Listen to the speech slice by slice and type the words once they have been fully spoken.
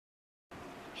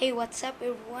Hey, what's up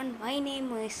everyone? My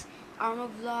name is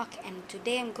Arnold Vlog and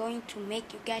today I'm going to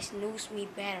make you guys knows me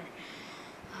better.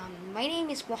 My name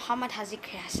is Muhammad Hazik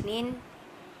Hasnin,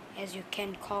 as you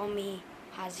can call me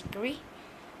Hazikri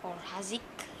or Hazik,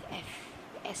 if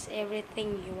as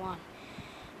everything you want.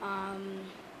 Um,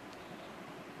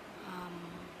 um,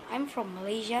 I'm from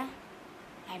Malaysia.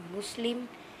 I'm Muslim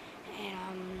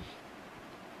and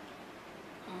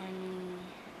I'm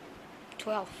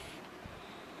 12.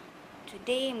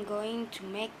 Today I'm going to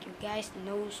make you guys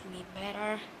knows me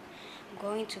better. I'm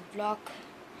going to vlog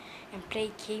and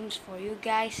play games for you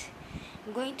guys.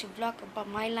 I'm going to vlog about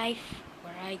my life,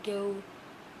 where I go,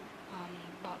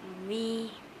 about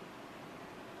me,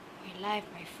 my life,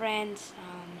 my friends,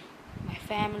 my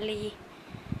family,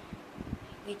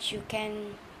 which you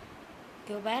can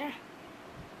go better.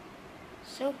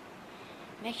 So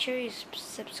make sure you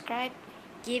subscribe,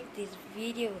 give this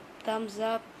video a thumbs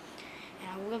up, and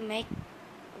I will make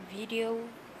a video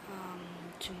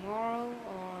tomorrow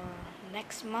or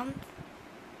next month.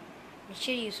 Make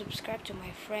sure you subscribe to my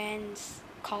friends,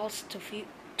 calls to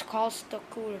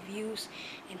cool reviews,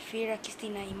 and Fira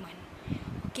Christina Iman.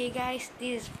 Okay guys,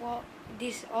 this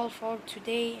is all for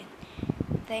today.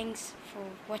 Thanks for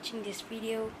watching this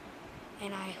video,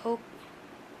 and I hope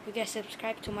you guys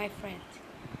subscribe to my friends.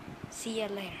 See ya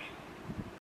later.